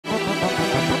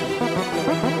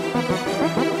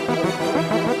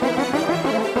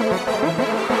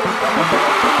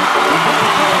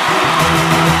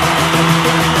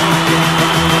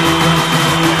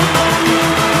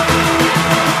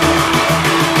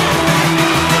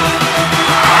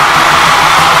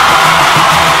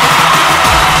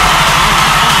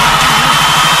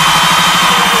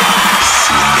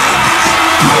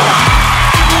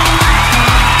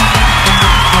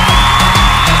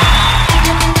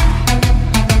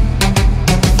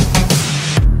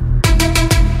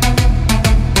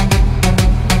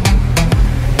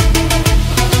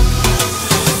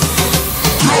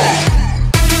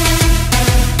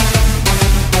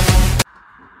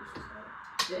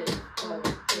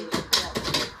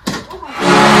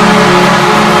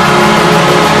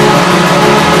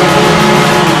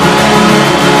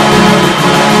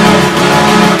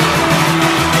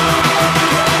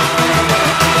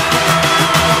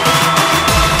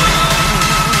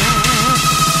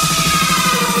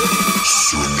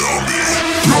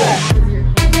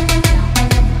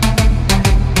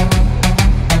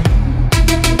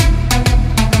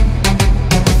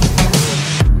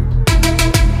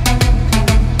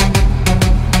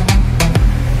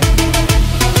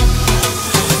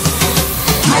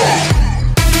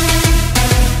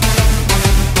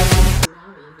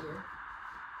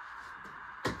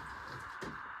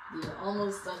The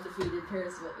almost undefeated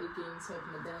Paris Vikings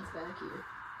hoping to bounce back here.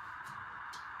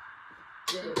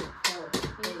 Johl.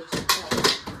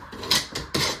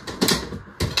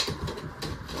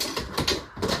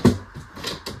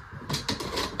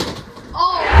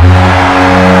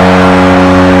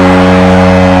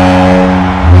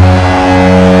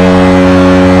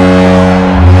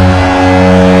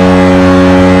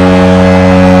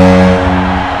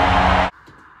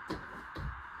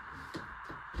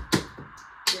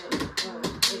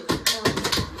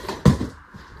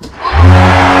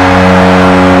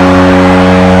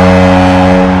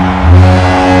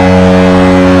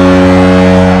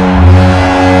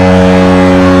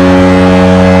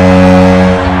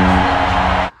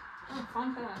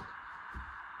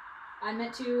 I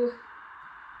meant to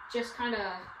just kind of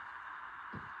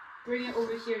bring it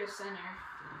over here to center,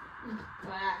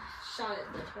 but I shot it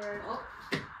toward. Oh,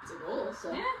 it's a goal,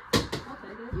 so yeah, I'll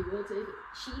take it. You will take it.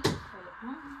 Cheat.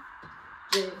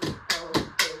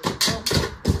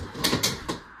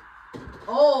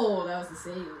 Oh, that was the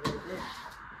save right there.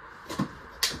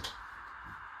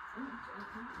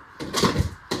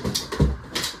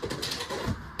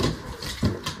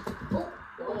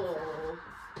 Oh.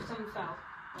 Something fell.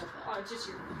 Oh, it's just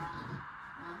your.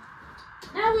 Huh?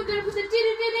 Now we're gonna put the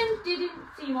didn't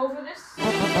theme over this. Oh.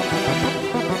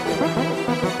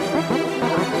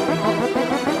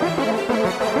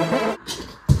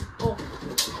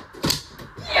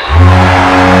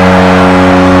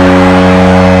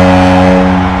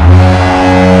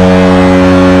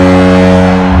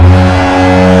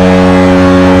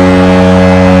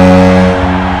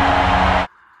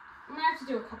 I'm gonna have to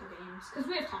do a couple games because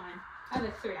we have time. I have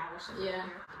like 3 hours. Yeah.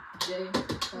 We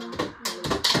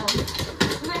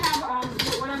might have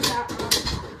whatever that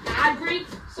ad break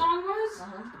song was.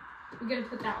 We're gonna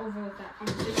put that over with that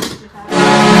conversation we just had.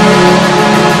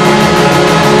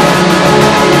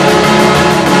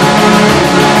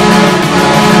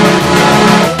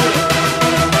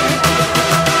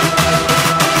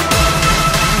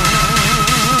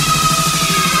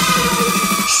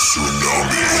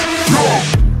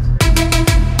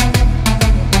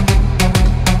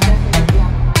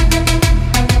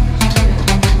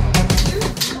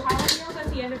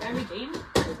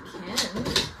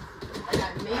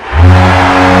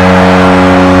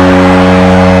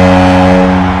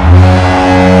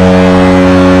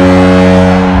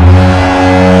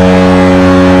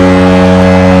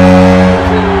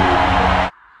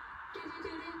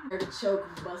 Choke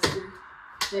buster.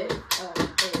 Johl.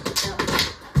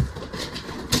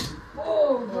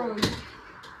 Oh, bro.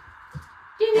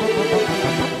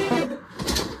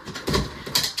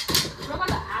 What about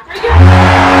the app?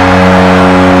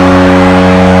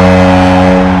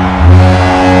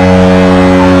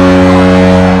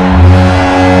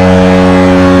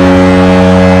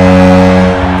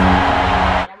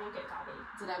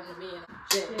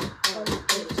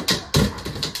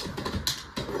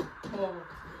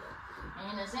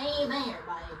 And it's ain't there,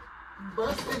 like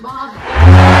Buster Bob.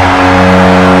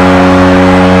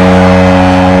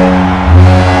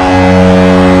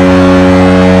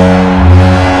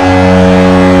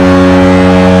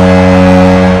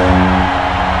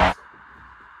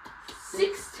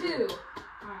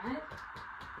 Alright.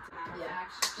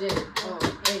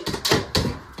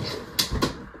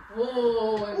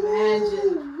 Oh,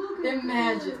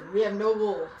 imagine. We have no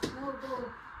wool. No goal.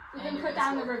 We didn't put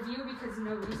down the review because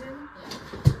no reason. Yeah.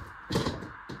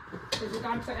 Because we're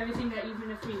gonna put everything that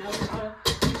even if we know we gotta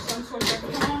do some sort of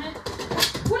review on it.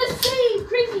 What a save!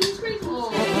 Crazy, he's crazy.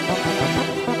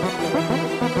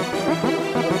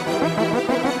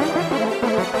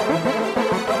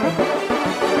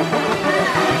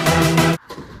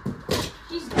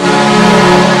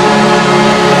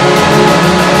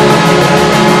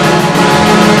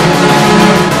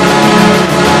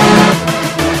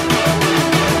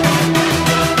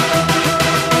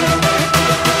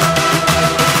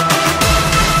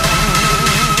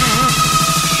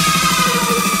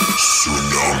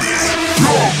 Tsunami.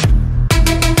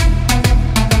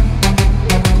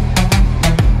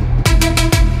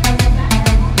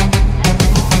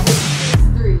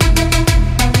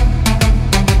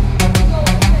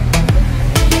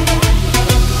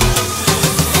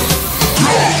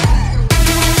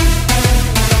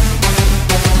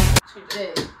 Oh,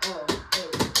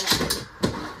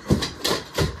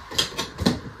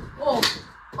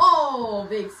 oh,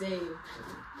 big save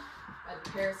by the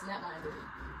Paris netminder.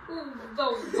 Ooh, the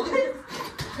what?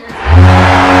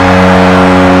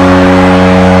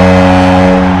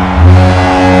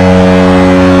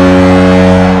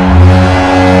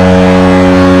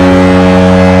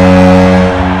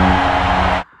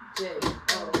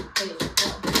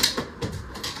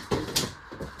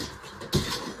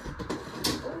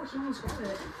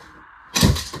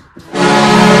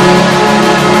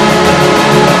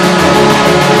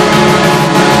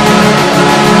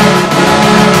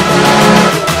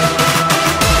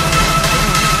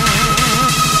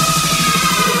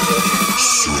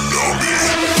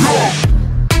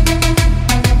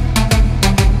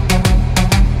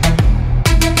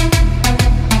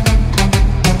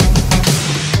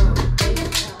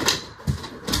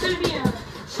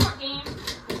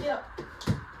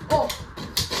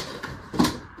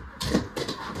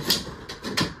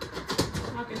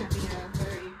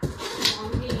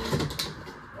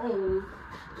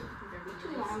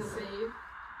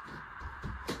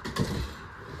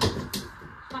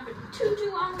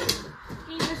 Too long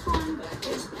game this one, but it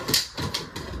is.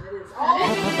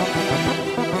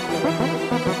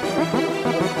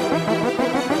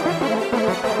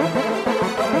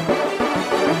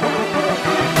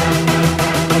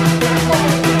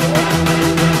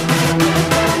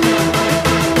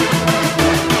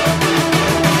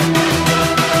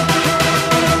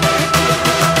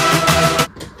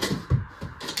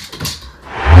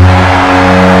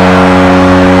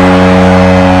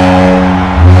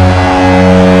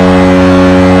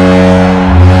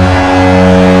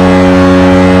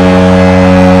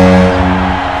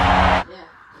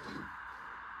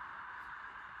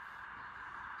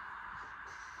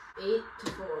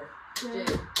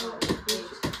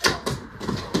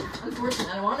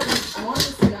 Unfortunately, I wanted the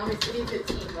Tsunami to be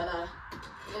 15, but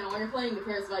you know, when you're playing the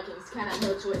Paris Vikings, you kind of have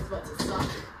no choice but to suck.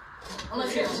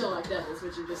 Unless you're chill like Devils,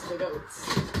 which are just the goats.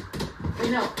 But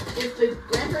you know, if the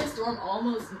Grand Prix Storm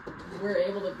almost were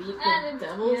able to beat the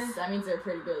Devils, that means they're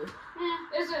pretty good.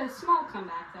 There's a small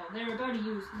comeback though. They're about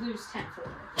to lose 10-4.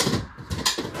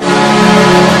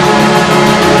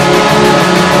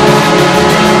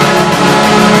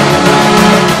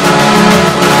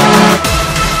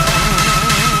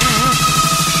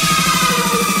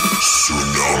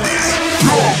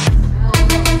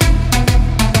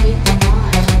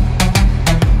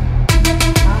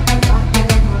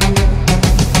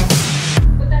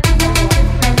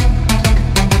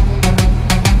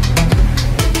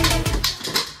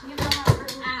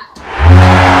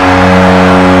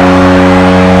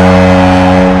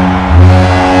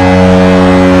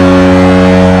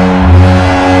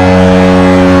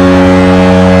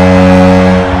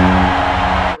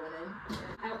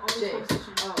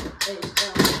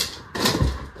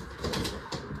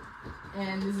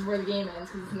 And this is where the game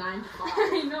ends because it's 9-5.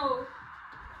 I know.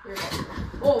 Here we go.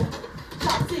 Oh,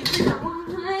 top secret.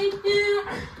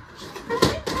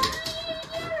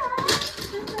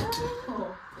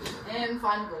 Oh, and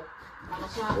final goal. Final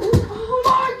shot. Oh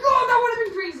my god, that would have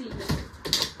been crazy.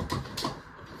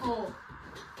 Oh.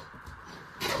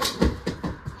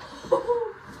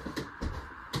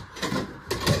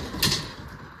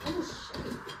 Oh shit.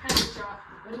 Penalty shot.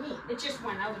 What do you mean? It just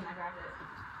went out when I grabbed it.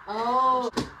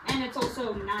 Oh. And it's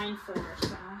also 9-4,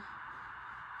 so.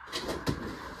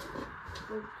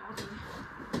 Oh, copy.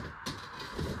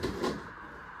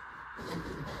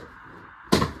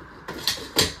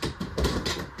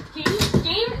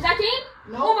 Game? Is that game?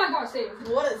 No. Oh my god, save.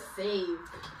 What a save.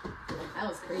 That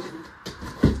was crazy.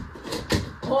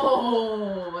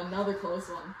 Oh, another close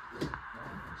one.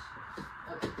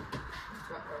 Okay.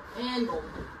 And goal.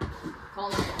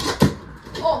 Call it.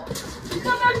 Oh! He's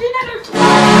not back in there!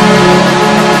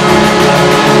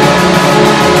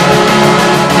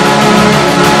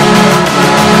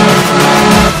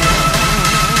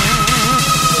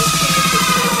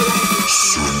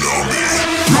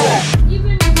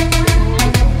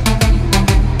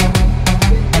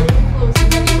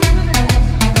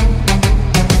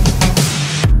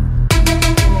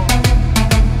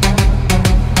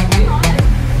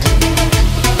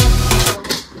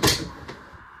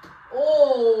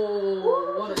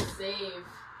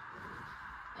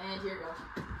 And here we go.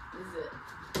 This is it.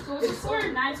 So what's the score?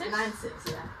 9-6?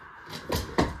 9-6, yeah.